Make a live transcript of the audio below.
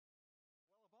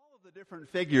of the different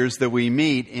figures that we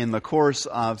meet in the course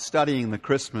of studying the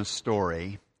Christmas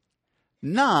story,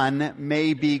 none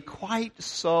may be quite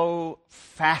so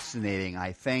fascinating,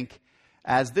 I think,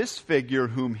 as this figure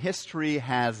whom history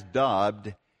has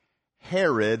dubbed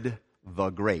Herod the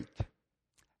Great.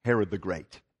 Herod the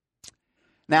Great.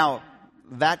 Now,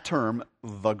 that term,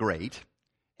 the Great,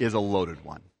 is a loaded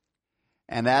one.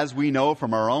 And as we know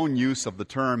from our own use of the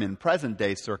term in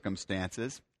present-day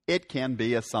circumstances, it can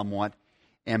be a somewhat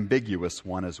ambiguous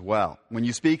one as well. When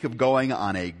you speak of going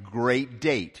on a great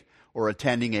date or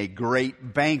attending a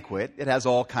great banquet, it has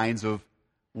all kinds of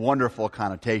wonderful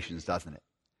connotations, doesn't it?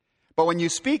 But when you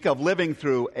speak of living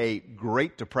through a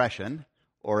Great Depression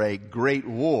or a Great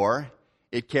War,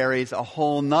 it carries a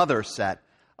whole nother set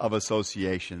of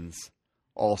associations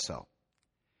also.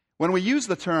 When we use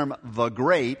the term the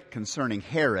Great concerning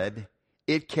Herod,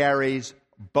 it carries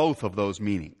both of those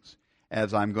meanings,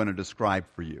 as I'm going to describe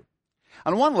for you.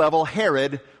 On one level,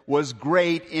 Herod was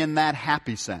great in that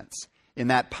happy sense, in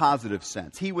that positive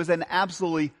sense. He was an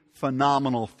absolutely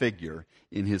phenomenal figure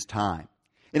in his time.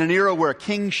 In an era where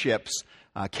kingships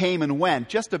came and went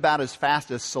just about as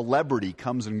fast as celebrity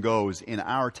comes and goes in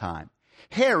our time,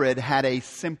 Herod had a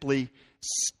simply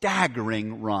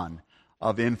staggering run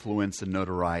of influence and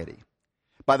notoriety.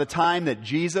 By the time that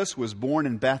Jesus was born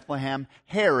in Bethlehem,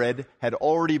 Herod had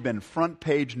already been front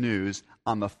page news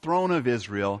on the throne of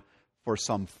Israel for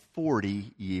some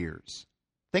 40 years.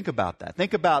 Think about that.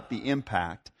 Think about the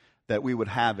impact that we would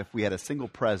have if we had a single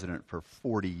president for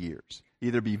 40 years.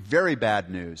 Either be very bad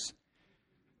news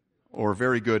or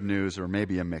very good news or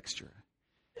maybe a mixture.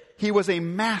 He was a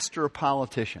master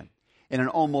politician in an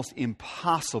almost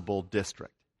impossible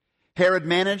district. Herod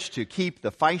managed to keep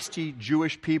the feisty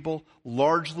Jewish people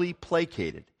largely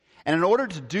placated. And in order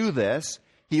to do this,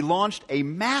 he launched a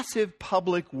massive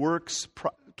public works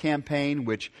campaign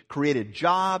which created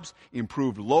jobs,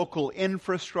 improved local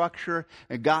infrastructure,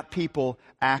 and got people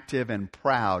active and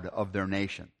proud of their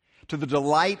nation. To the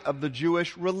delight of the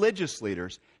Jewish religious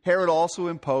leaders, Herod also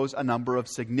imposed a number of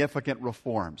significant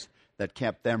reforms that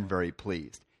kept them very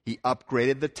pleased. He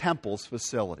upgraded the temple's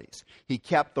facilities. He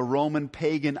kept the Roman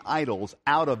pagan idols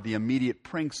out of the immediate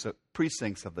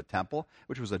precincts of the temple,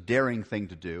 which was a daring thing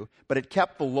to do, but it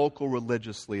kept the local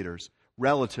religious leaders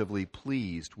relatively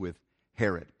pleased with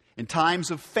Herod. In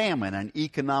times of famine and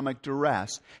economic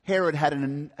duress, Herod had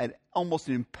an almost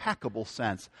an impeccable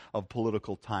sense of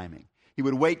political timing. He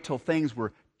would wait till things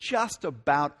were just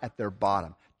about at their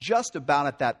bottom, just about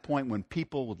at that point when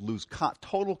people would lose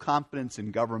total confidence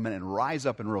in government and rise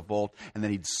up in revolt, and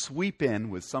then he'd sweep in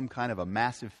with some kind of a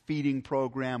massive feeding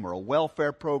program or a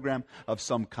welfare program of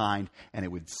some kind, and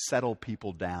it would settle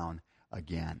people down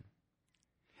again.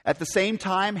 At the same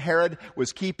time, Herod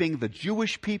was keeping the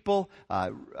Jewish people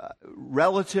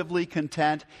relatively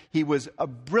content. He was a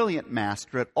brilliant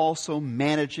master at also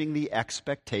managing the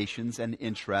expectations and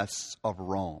interests of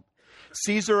Rome.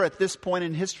 Caesar, at this point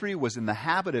in history, was in the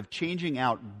habit of changing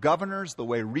out governors the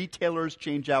way retailers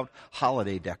change out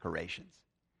holiday decorations.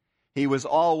 He was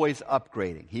always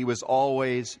upgrading. He was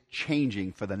always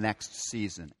changing for the next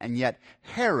season. And yet,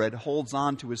 Herod holds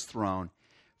on to his throne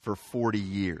for 40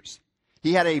 years.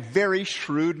 He had a very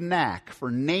shrewd knack for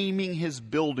naming his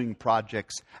building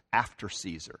projects after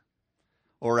Caesar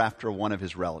or after one of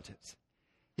his relatives.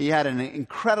 He had an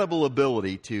incredible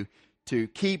ability to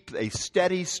keep a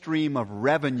steady stream of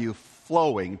revenue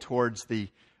flowing towards the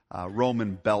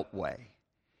Roman Beltway.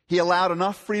 He allowed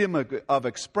enough freedom of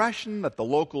expression that the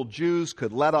local Jews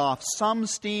could let off some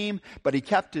steam, but he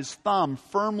kept his thumb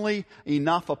firmly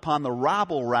enough upon the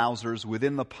rabble-rousers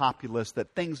within the populace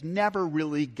that things never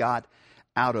really got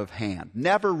out of hand,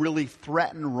 never really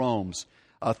threatened Rome's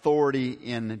authority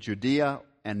in Judea,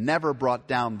 and never brought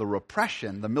down the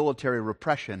repression, the military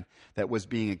repression that was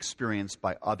being experienced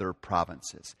by other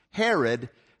provinces. Herod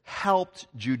helped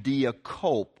Judea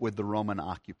cope with the Roman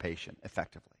occupation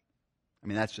effectively. I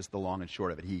mean, that's just the long and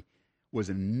short of it. He was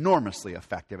enormously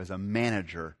effective as a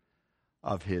manager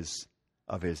of his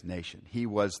nation. He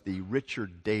was the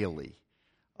Richard Daley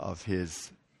of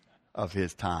his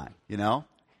time, you know?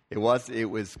 It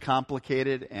was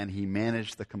complicated, and he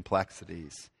managed the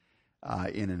complexities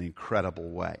in an incredible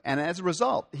way. And as a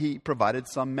result, he provided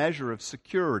some measure of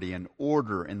security and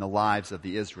order in the lives of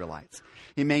the Israelites.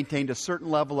 He maintained a certain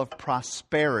level of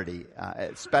prosperity,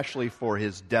 especially for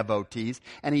his devotees,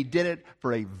 and he did it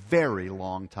for a very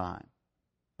long time.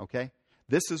 Okay?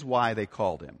 This is why they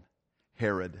called him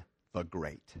Herod the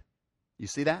Great. You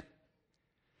see that?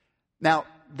 Now,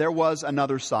 there was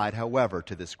another side, however,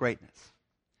 to this greatness.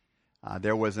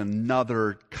 There was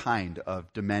another kind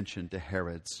of dimension to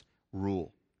Herod's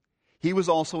rule. He was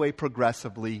also a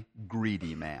progressively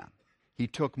greedy man. He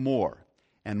took more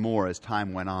and more as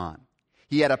time went on.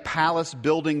 He had a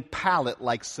palace-building palate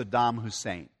like Saddam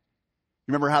Hussein.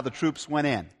 Remember how the troops went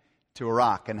in to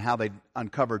Iraq and how they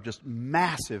uncovered just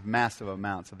massive, massive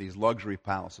amounts of these luxury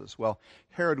palaces? Well,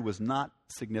 Herod was not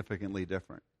significantly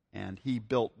different. And he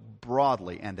built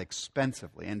broadly and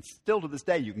expensively. And still to this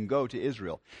day, you can go to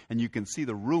Israel and you can see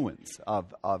the ruins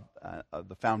of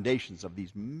the foundations of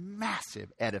these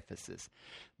massive edifices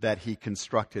that he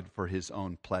constructed for his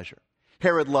own pleasure.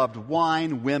 Herod loved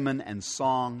wine, women, and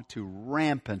song to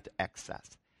rampant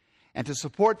excess. And to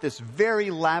support this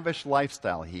very lavish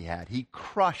lifestyle he had, he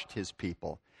crushed his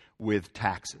people with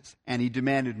taxes. And he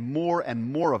demanded more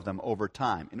and more of them over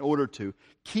time in order to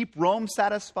keep Rome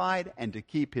satisfied and to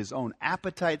keep his own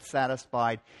appetite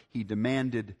satisfied. He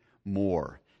demanded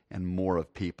more and more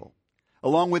of people.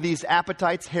 Along with these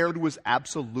appetites, Herod was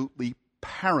absolutely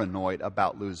paranoid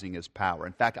about losing his power.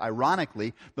 In fact,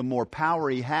 ironically, the more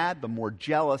power he had, the more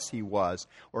jealous he was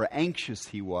or anxious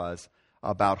he was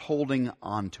about holding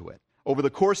on to it. Over the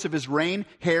course of his reign,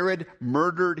 Herod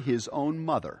murdered his own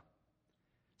mother,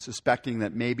 suspecting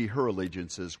that maybe her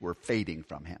allegiances were fading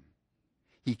from him.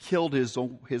 He killed his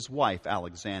wife,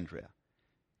 Alexandria.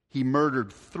 He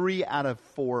murdered 3 out of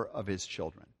 4 of his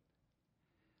children.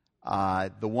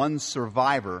 The one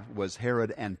survivor was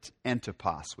Herod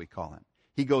Antipas, we call him.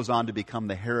 He goes on to become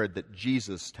the Herod that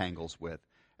Jesus tangles with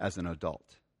as an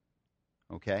adult.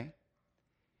 Okay?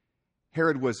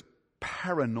 Herod was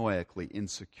paranoidally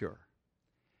insecure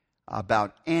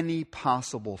about any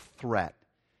possible threat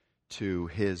to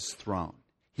his throne.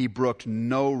 He brooked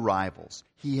no rivals.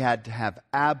 He had to have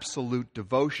absolute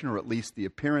devotion, or at least the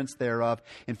appearance thereof.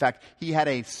 In fact, he had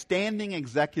a standing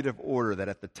executive order that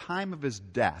at the time of his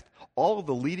death, all of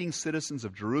the leading citizens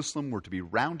of Jerusalem were to be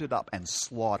rounded up and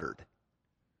slaughtered.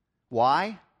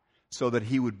 Why? So that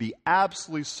he would be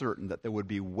absolutely certain that there would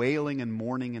be wailing and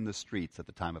mourning in the streets at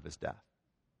the time of his death.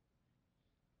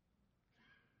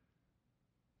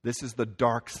 This is the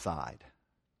dark side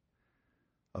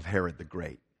of Herod the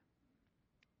Great.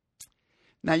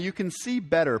 Now you can see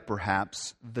better,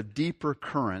 perhaps, the deeper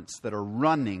currents that are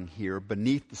running here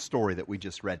beneath the story that we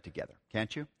just read together,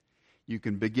 can't you? You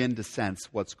can begin to sense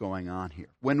what's going on here.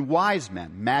 When wise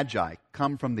men, magi,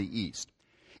 come from the east,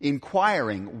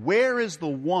 inquiring, where is the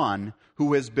one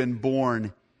who has been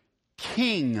born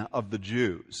King of the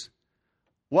Jews?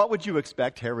 What would you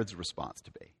expect Herod's response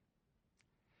to be?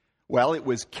 Well, it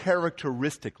was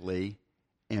characteristically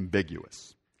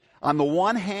ambiguous. On the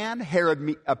one hand,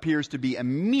 Herod appears to be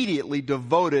immediately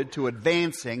devoted to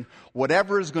advancing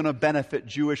whatever is going to benefit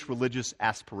Jewish religious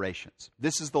aspirations.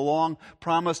 This is the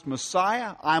long-promised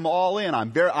Messiah. I'm all in.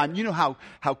 You know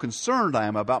how concerned I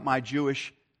am about my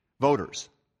Jewish voters.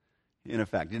 In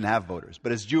effect, didn't have voters,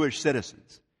 but as Jewish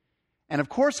citizens. And of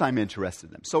course I'm interested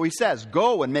in them. So he says,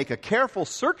 go and make a careful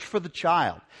search for the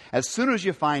child. As soon as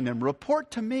you find him,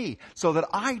 report to me so that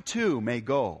I too may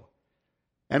go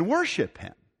and worship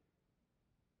him.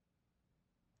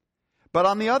 But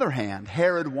on the other hand,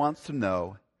 Herod wants to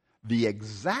know the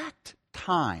exact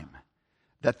time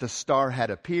that the star had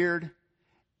appeared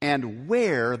and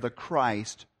where the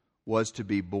Christ was to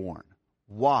be born.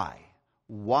 Why?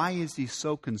 Why is he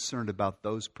so concerned about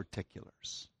those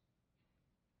particulars?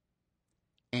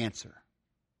 Answer.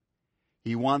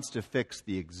 He wants to fix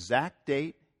the exact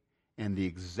date and the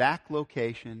exact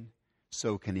location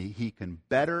so he can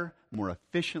better, more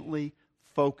efficiently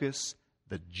focus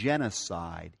the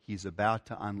genocide he's about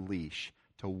to unleash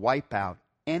to wipe out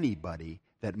anybody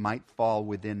that might fall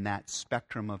within that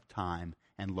spectrum of time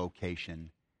and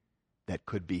location that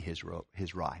could be his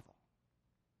rival.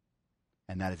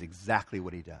 And that is exactly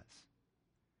what he does.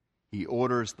 He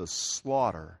orders the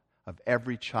slaughter of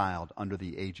every child under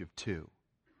the age of 2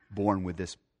 born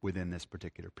within this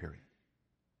particular period.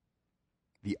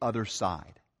 The other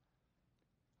side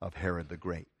of Herod the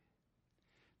Great.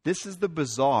 This is the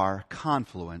bizarre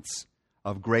confluence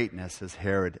of greatness as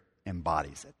Herod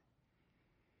embodies it.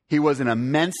 He was an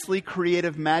immensely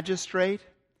creative magistrate,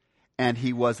 and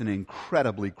he was an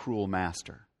incredibly cruel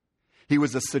master. He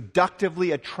was a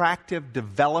seductively attractive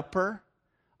developer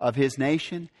of his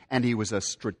nation, and he was a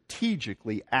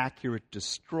strategically accurate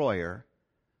destroyer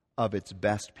of its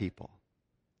best people.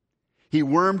 He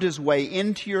wormed his way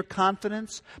into your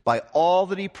confidence by all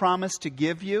that he promised to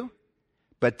give you,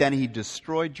 but then he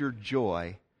destroyed your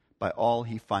joy by all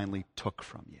he finally took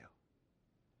from you.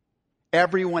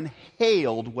 Everyone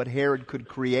hailed what Herod could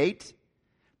create,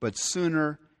 but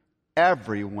sooner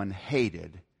everyone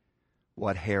hated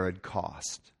what Herod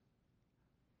cost.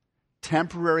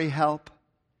 Temporary help,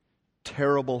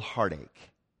 terrible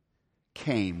heartache.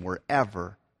 came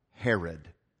wherever Herod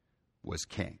was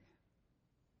king.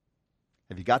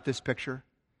 Have you got this picture?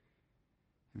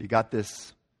 Have you got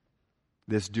this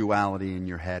duality in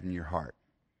your head and your heart?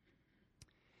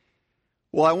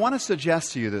 Well, I want to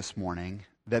suggest to you this morning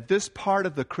that this part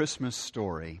of the Christmas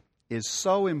story is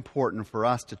so important for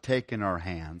us to take in our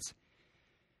hands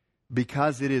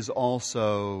because it is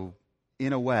also,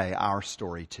 in a way, our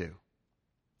story too.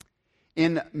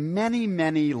 In many,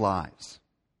 many lives,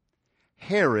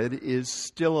 Herod is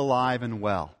still alive and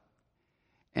well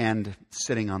and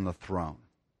sitting on the throne.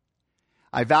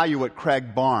 I value what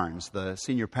Craig Barnes, the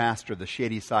senior pastor of the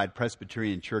Shadyside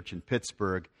Presbyterian Church in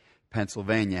Pittsburgh,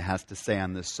 Pennsylvania, has to say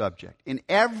on this subject. In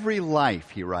every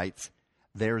life, he writes,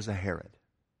 there's a Herod.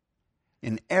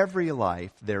 In every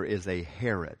life, there is a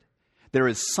Herod. There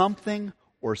is something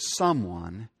or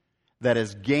someone that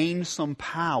has gained some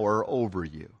power over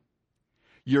you.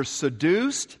 You're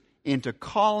seduced into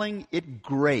calling it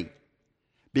great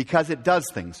because it does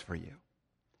things for you.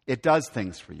 It does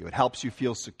things for you. It helps you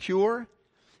feel secure.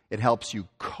 It helps you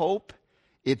cope.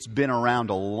 It's been around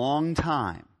a long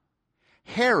time.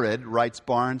 Herod, writes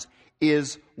Barnes,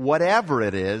 is whatever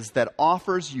it is that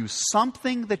offers you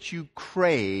something that you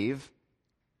crave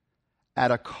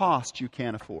at a cost you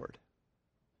can't afford.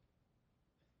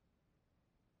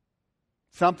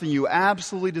 Something you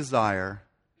absolutely desire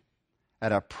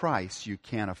at a price you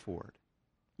can't afford.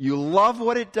 You love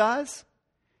what it does.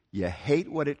 You hate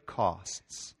what it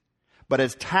costs. But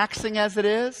as taxing as it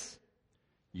is,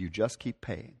 you just keep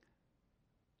paying.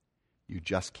 You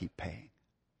just keep paying.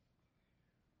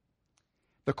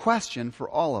 The question for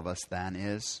all of us then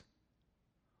is,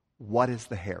 what is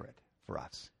the Herod for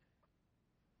us?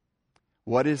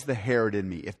 What is the Herod in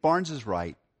me? If Barnes is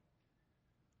right,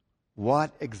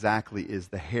 what exactly is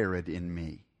the Herod in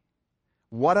me?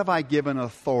 What have I given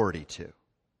authority to?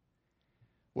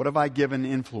 What have I given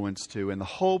influence to in the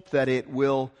hope that it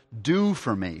will do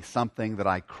for me something that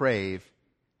I crave?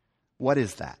 What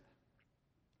is that?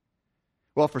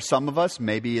 Well, for some of us,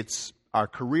 maybe it's our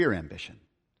career ambition.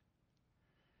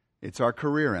 It's our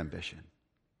career ambition.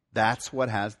 That's what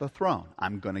has the throne.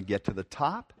 I'm going to get to the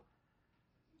top.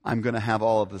 I'm going to have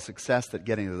all of the success that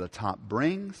getting to the top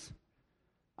brings.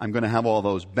 I'm going to have all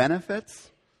those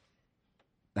benefits.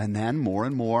 And then, more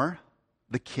and more,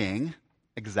 the king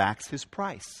exacts his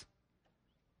price.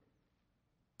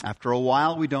 After a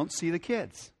while, we don't see the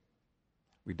kids.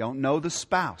 We don't know the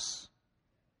spouse.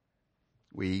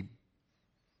 We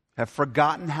have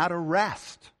forgotten how to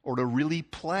rest or to really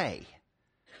play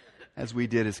as we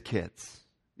did as kids.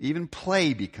 Even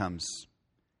play becomes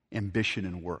ambition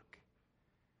and work.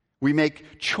 We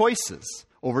make choices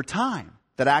over time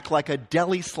that act like a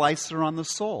deli slicer on the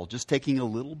soul, just taking a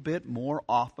little bit more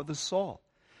off of the soul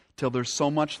till there's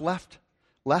so much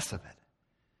less of it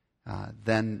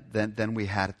than we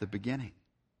had at the beginning.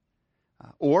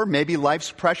 Or maybe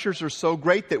life's pressures are so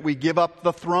great that we give up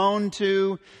the throne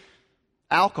to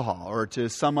alcohol or to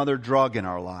some other drug in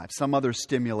our lives, some other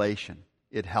stimulation.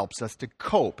 It helps us to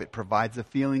cope. It provides a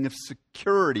feeling of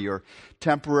security or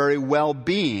temporary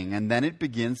well-being, and then it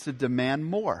begins to demand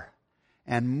more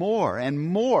and more and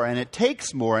more, and it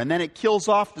takes more, and then it kills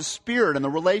off the spirit and the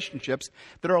relationships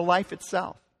that are life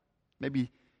itself. Maybe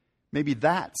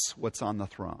that's what's on the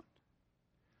throne.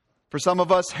 For some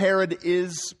of us, Herod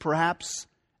is perhaps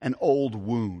an old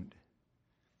wound.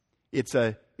 It's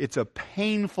a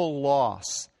painful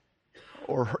loss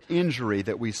or injury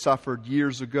that we suffered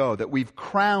years ago that we've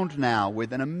crowned now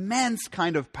with an immense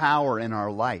kind of power in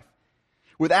our life.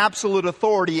 With absolute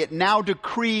authority, it now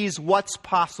decrees what's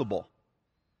possible.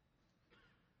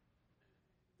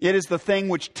 It is the thing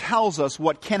which tells us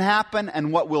what can happen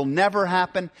and what will never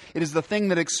happen. It is the thing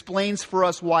that explains for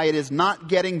us why it is not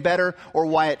getting better or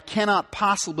why it cannot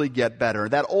possibly get better.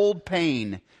 That old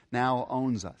pain now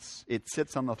owns us. It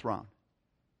sits on the throne.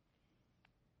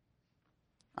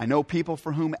 I know people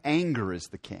for whom anger is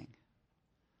the king.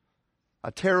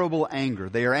 A terrible anger.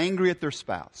 They are angry at their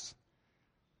spouse.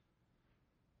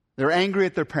 They're angry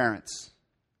at their parents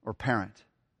or parent.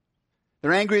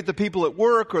 They're angry at the people at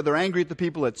work, or they're angry at the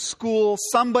people at school.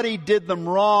 Somebody did them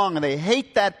wrong, and they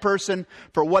hate that person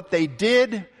for what they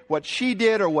did, what she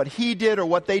did, or what he did, or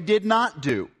what they did not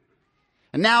do.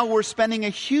 And now we're spending a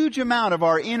huge amount of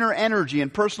our inner energy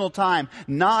and personal time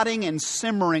nodding and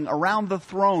simmering around the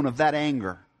throne of that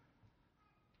anger.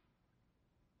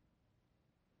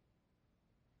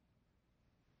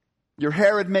 Your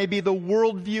Herod may be the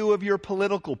worldview of your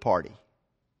political party.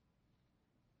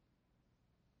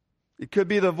 It could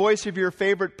be the voice of your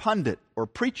favorite pundit or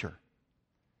preacher.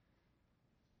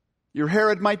 Your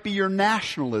Herod might be your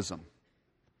nationalism,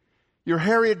 Your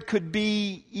Herod could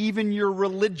be even your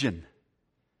religion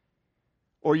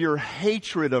or your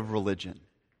hatred of religion.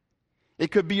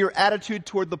 It could be your attitude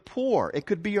toward the poor. It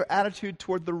could be your attitude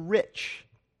toward the rich.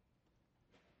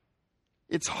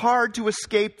 It's hard to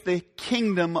escape the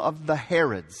kingdom of the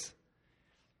Herods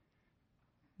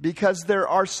because there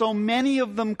are so many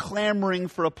of them clamoring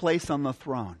for a place on the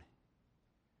throne.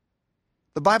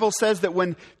 The Bible says that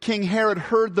when King Herod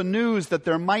heard the news that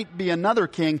there might be another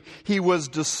king, he was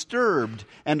disturbed,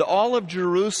 and all of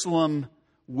Jerusalem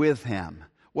with him.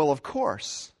 Well, of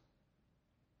course.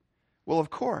 The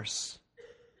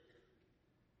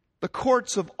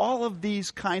courts of all of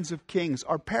these kinds of kings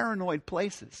are paranoid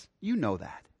places. You know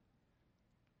that.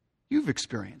 You've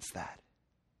experienced that.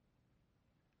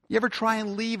 You ever try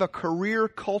and leave a career,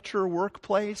 culture,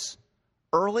 workplace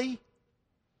early?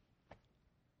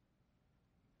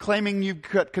 Claiming you've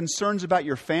got concerns about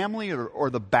your family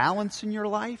or the balance in your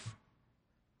life?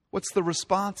 What's the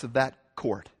response of that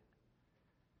court?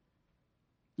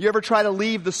 You ever try to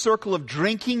leave the circle of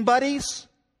drinking buddies?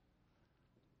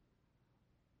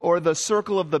 Or the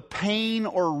circle of the pain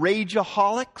or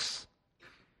rageaholics?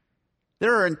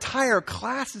 There are entire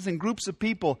classes and groups of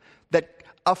people that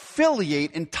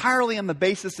affiliate entirely on the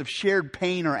basis of shared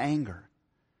pain or anger.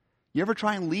 You ever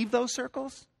try and leave those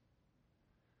circles?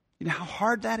 You know how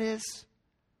hard that is?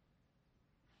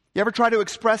 You ever try to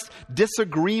express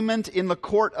disagreement in the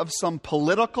court of some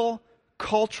political,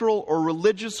 cultural, or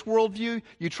religious worldview?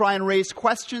 You try and raise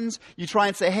questions. You try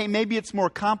and say, hey, maybe it's more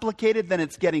complicated than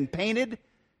it's getting painted.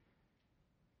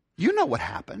 You know what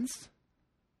happens.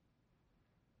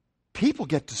 People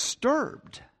get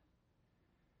disturbed.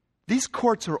 These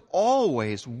courts are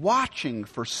always watching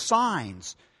for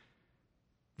signs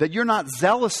that you're not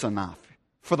zealous enough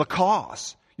for the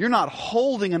cause. You're not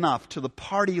holding enough to the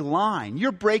party line.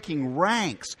 You're breaking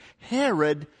ranks.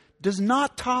 Herod does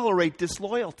not tolerate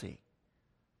disloyalty.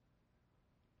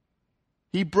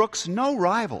 He brooks no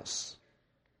rivals.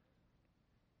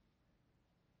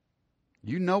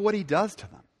 You know what he does to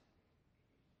them.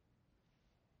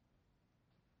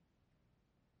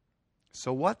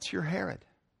 So what's your Herod?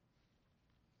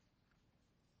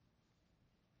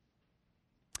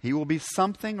 He will be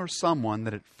something or someone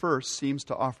that at first seems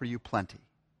to offer you plenty.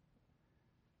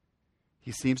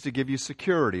 He seems to give you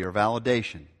security or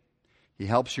validation. He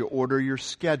helps you order your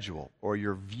schedule or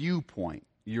your viewpoint,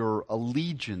 your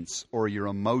allegiance or your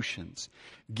emotions.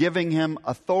 Giving him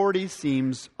authority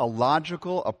seems a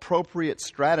logical, appropriate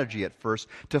strategy at first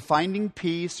to finding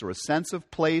peace or a sense of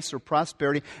place or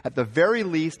prosperity. At the very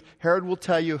least, Herod will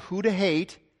tell you who to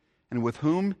hate and with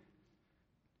whom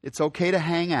it's okay to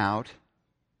hang out.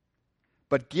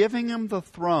 But giving him the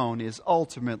throne is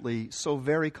ultimately so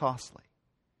very costly.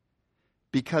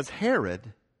 Because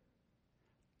Herod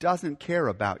doesn't care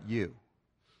about you.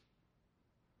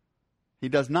 He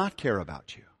does not care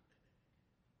about you.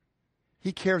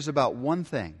 He cares about one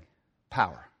thing,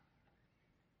 power.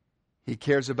 He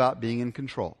cares about being in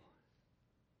control.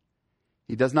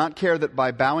 He does not care that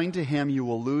by bowing to him you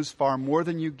will lose far more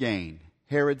than you gain.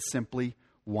 Herod simply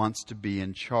wants to be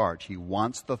in charge. He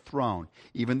wants the throne,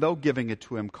 even though giving it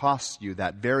to him costs you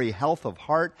that very health of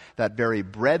heart, that very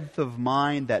breadth of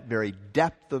mind, that very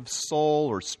depth of soul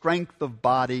or strength of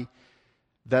body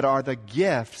that are the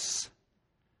gifts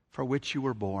for which you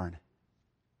were born.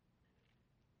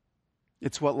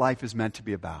 It's what life is meant to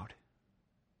be about.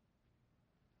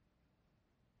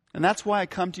 And that's why I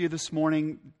come to you this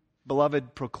morning,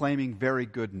 beloved, proclaiming very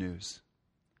good news.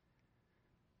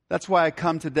 That's why I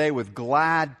come today with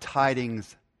glad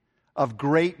tidings of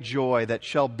great joy that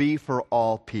shall be for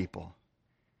all people.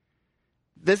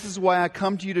 This is why I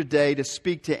come to you today to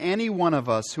speak to any one of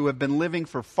us who have been living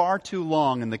for far too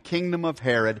long in the kingdom of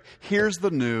Herod. Here's the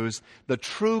news. The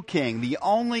true king, the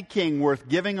only king worth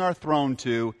giving our throne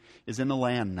to, is in the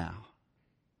land now.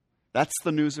 That's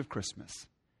the news of Christmas.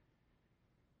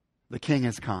 The king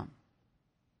has come.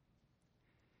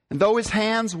 And though his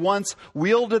hands once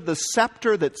wielded the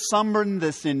scepter that summoned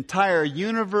this entire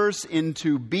universe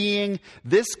into being,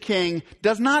 this king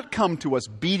does not come to us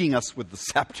beating us with the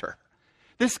scepter.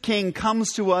 This king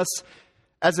comes to us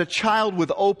as a child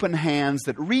with open hands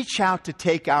that reach out to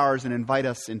take ours and invite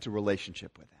us into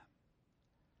relationship with him.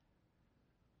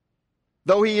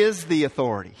 Though he is the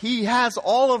authority, he has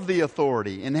all of the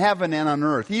authority in heaven and on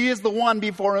earth. He is the one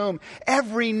before whom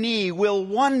every knee will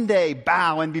one day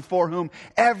bow and before whom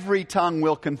every tongue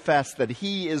will confess that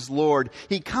he is Lord.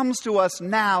 He comes to us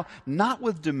now not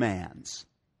with demands,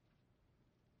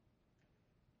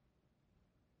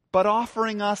 but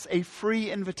offering us a free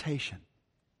invitation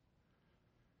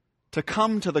to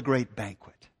come to the great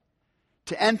banquet,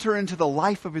 to enter into the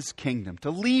life of his kingdom,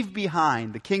 to leave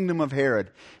behind the kingdom of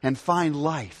Herod and find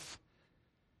life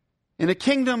in a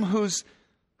kingdom whose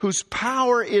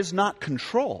power is not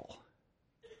control,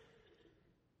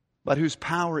 but whose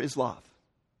power is love.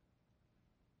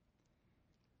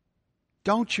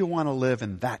 Don't you want to live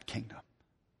in that kingdom?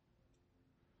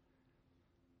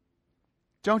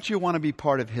 Don't you want to be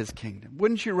part of his kingdom?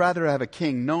 Wouldn't you rather have a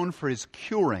king known for his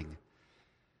curing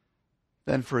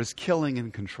than for his killing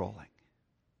and controlling?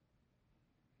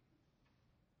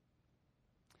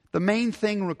 The main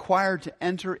thing required to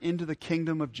enter into the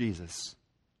kingdom of Jesus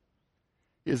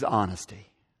is honesty.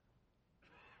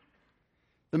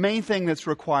 The main thing that's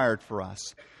required for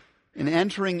us in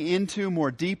entering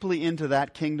more deeply into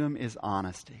that kingdom is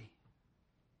honesty.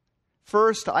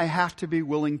 First, I have to be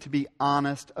willing to be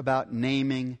honest about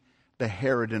naming the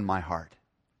Herod in my heart.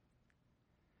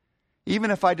 Even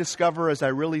if I discover as I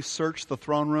really search the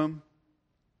throne room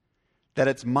that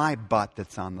it's my butt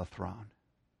that's on the throne.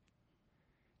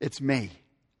 It's me.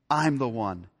 I'm the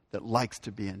one that likes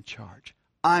to be in charge.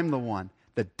 I'm the one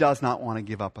that does not want to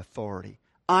give up authority.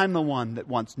 I'm the one that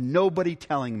wants nobody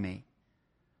telling me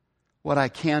what I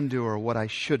can do or what I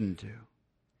shouldn't do.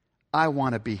 I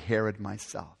want to be Herod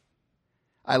myself.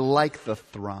 I like the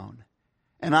throne.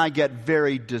 And I get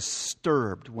very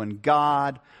disturbed when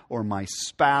God or my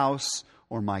spouse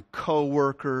or my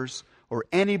coworkers or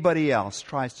anybody else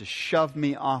tries to shove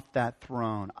me off that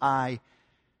throne. I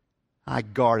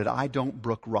guard it. I don't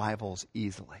brook rivals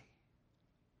easily.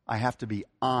 I have to be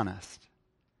honest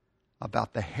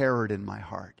about the Herod in my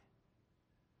heart.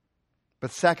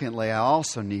 But secondly, I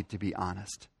also need to be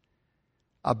honest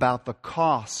about the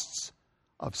costs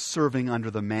of serving under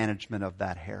the management of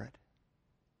that Herod.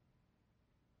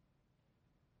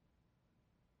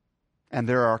 And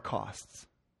there are costs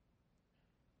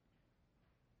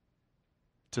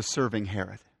to serving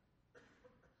Herod.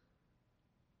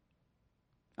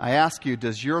 I ask you,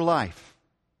 does your life,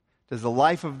 does the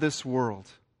life of this world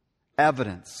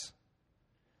evidence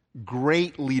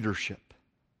great leadership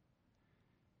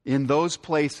in those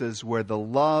places where the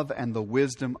love and the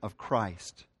wisdom of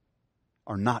Christ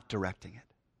are not directing it?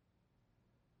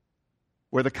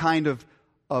 Where the kind of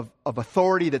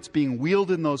authority that's being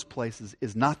wielded in those places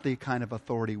is not the kind of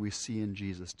authority we see in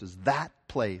Jesus. Does that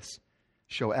place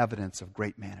show evidence of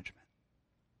great management?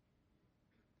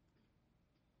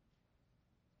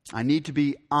 I need to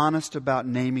be honest about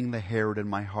naming the Herod in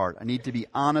my heart. I need to be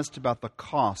honest about the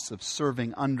costs of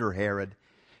serving under Herod.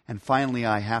 And finally,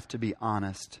 I have to be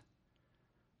honest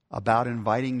about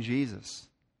inviting Jesus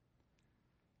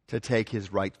to take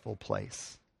his rightful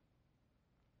place.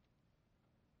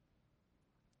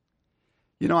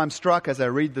 You know, I'm struck as I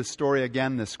read this story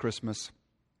again this Christmas,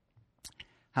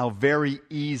 how very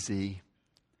easy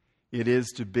it is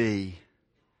to be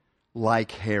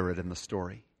like Herod in the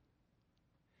story.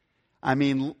 I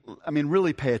mean,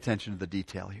 really pay attention to the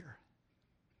detail here.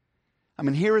 I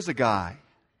mean, here is a guy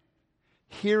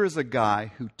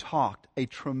who talked a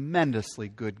tremendously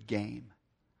good game,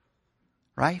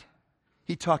 right?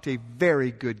 He talked a very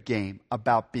good game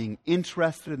about being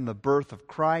interested in the birth of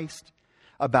Christ,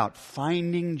 about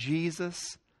finding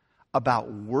Jesus,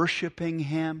 about worshiping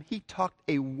him. He talked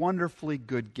a wonderfully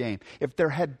good game. If there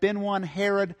had been one,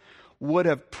 Herod would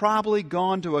have probably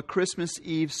gone to a Christmas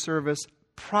Eve service,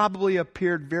 probably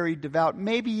appeared very devout.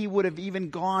 Maybe he would have even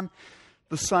gone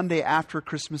the Sunday after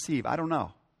Christmas Eve. I don't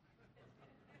know.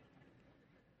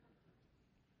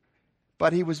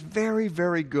 But he was very,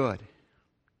 very good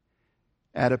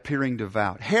at appearing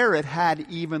devout. Herod had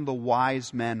even the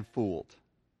wise men fooled.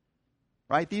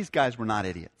 Right? These guys were not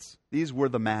idiots. These were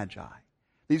the Magi.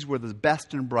 These were the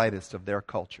best and brightest of their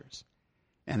cultures.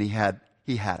 And he had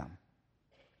them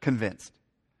convinced.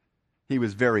 He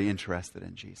was very interested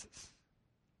in Jesus.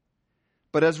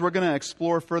 But as we're going to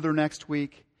explore further next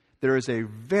week, there is a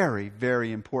very,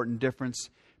 very important difference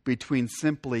between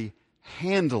simply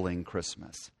handling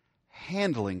Christmas,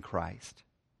 handling Christ,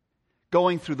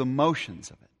 going through the motions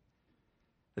of it.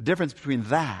 The difference between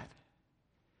that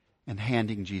and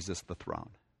handing Jesus the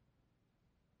throne.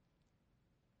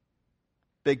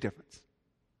 Big difference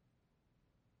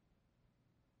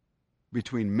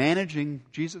between managing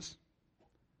Jesus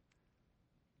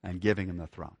and giving him the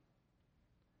throne.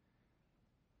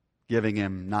 Giving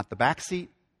him not the back seat,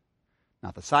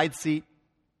 not the side seat,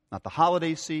 not the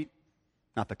holiday seat,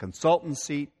 not the consultant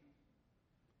seat,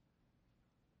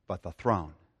 but the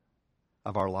throne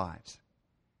of our lives.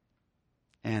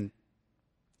 And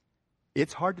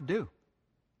it's hard to do.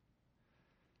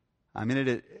 I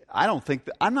mean,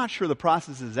 I'm not sure the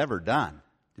process is ever done,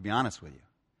 to be honest with you,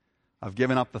 of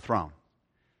giving up the throne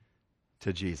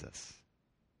to Jesus.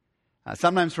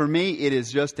 Sometimes for me, it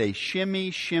is just a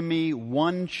shimmy,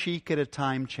 one cheek at a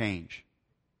time change.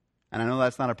 And I know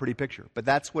that's not a pretty picture, but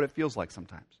that's what it feels like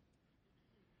sometimes.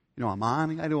 I'm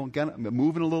on, I'm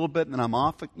moving a little bit, and then I'm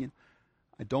off.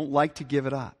 I don't like to give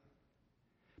it up.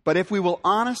 But if we will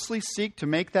honestly seek to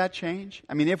make that change,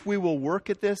 if we will work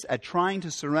at this, at trying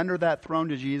to surrender that throne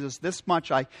to Jesus, this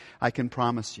much I can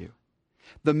promise you.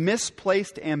 The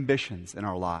misplaced ambitions in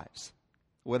our lives,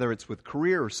 whether it's with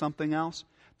career or something else,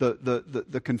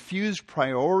 the confused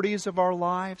priorities of our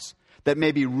lives that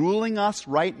may be ruling us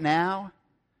right now,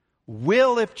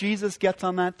 will, if Jesus gets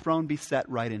on that throne, be set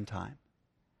right in time.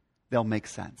 They'll make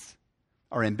sense.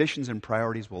 Our ambitions and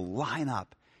priorities will line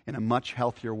up in a much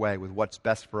healthier way with what's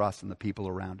best for us and the people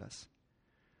around us.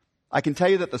 I can tell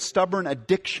you that the stubborn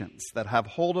addictions that have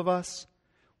hold of us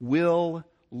will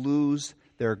lose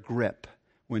their grip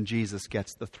when Jesus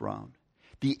gets the throne.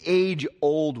 The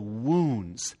age-old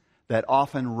wounds that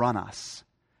often run us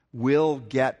will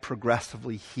get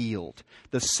progressively healed.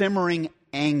 The simmering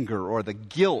anger or the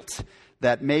guilt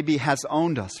that maybe has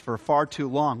owned us for far too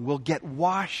long will get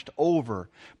washed over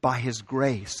by His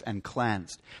grace and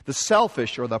cleansed. The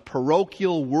selfish or the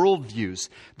parochial worldviews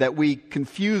that we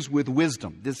confuse with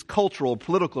wisdom, this cultural,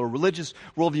 political, or religious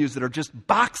worldviews that are just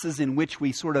boxes in which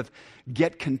we sort of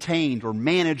get contained or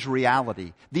manage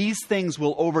reality, these things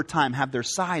will over time have their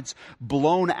sides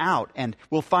blown out, and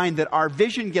we'll find that our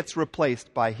vision gets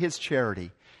replaced by His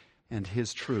charity and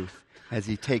His truth as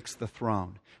He takes the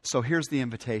throne. So here's the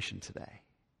invitation today.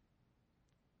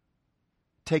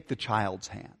 Take the child's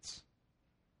hands.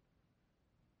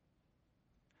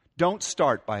 Don't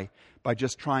start by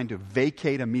just trying to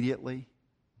vacate immediately.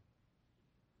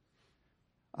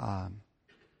 And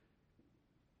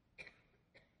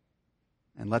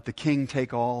let the king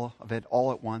take all of it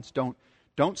all at once. Don't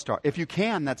start. If you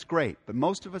can, that's great. But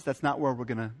most of us, that's not what's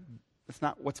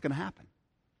going to happen.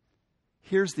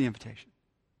 Here's the invitation.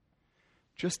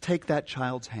 Just take that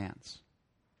child's hands,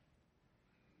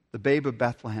 the babe of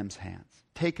Bethlehem's hands.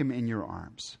 Take him in your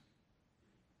arms.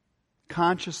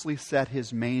 Consciously set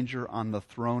his manger on the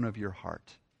throne of your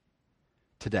heart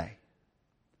today.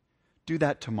 Do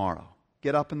that tomorrow.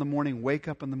 Get up in the morning, wake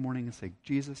up in the morning and say,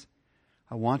 Jesus,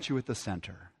 I want you at the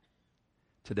center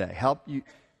today. I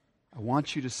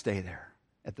want you to stay there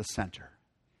at the center.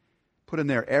 Put him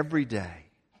there every day.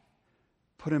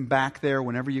 Put him back there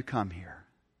whenever you come here,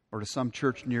 or to some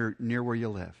church near where you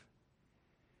live.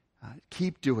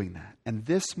 Keep doing that. And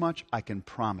this much I can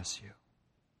promise you.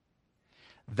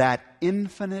 That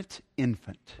infinite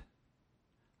infant.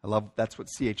 That's what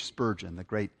C.H. Spurgeon, the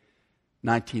great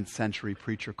 19th century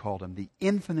preacher, called him. The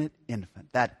infinite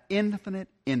infant. That infinite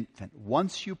infant,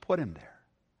 once you put him there,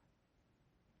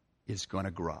 is going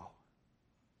to grow.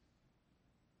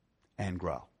 And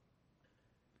grow.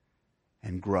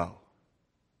 And grow.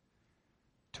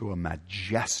 To a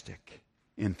majestic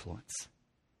influence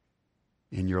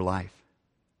in your life.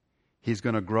 He's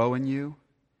going to grow in you.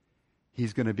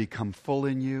 He's going to become full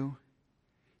in you.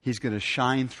 He's going to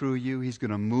shine through you. He's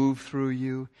going to move through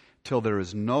you till there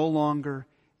is no longer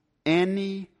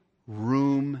any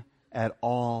room at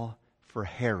all for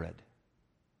Herod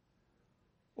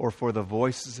or for the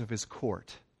voices of his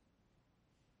court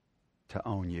to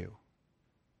own you.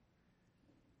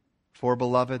 For,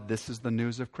 beloved, this is the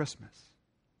news of Christmas.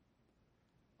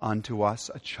 Unto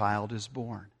us a child is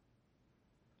born.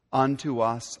 Unto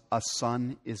us a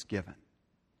son is given.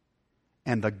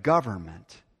 And the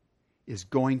government is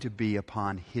going to be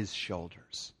upon his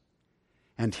shoulders.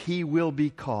 And he will be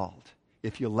called,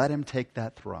 if you let him take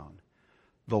that throne,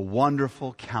 the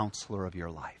wonderful counselor of your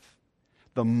life,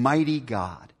 the mighty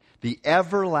God, the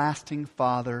everlasting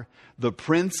Father, the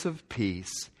Prince of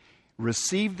Peace.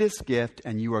 Receive this gift,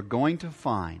 and you are going to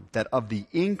find that of the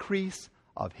increase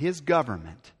of his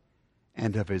government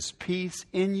and of his peace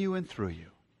in you and through you,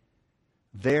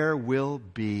 there will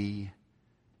be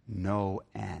no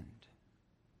end.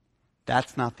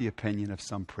 That's not the opinion of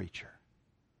some preacher.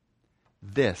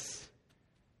 This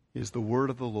is the word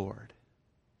of the Lord.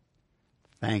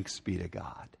 Thanks be to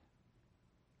God.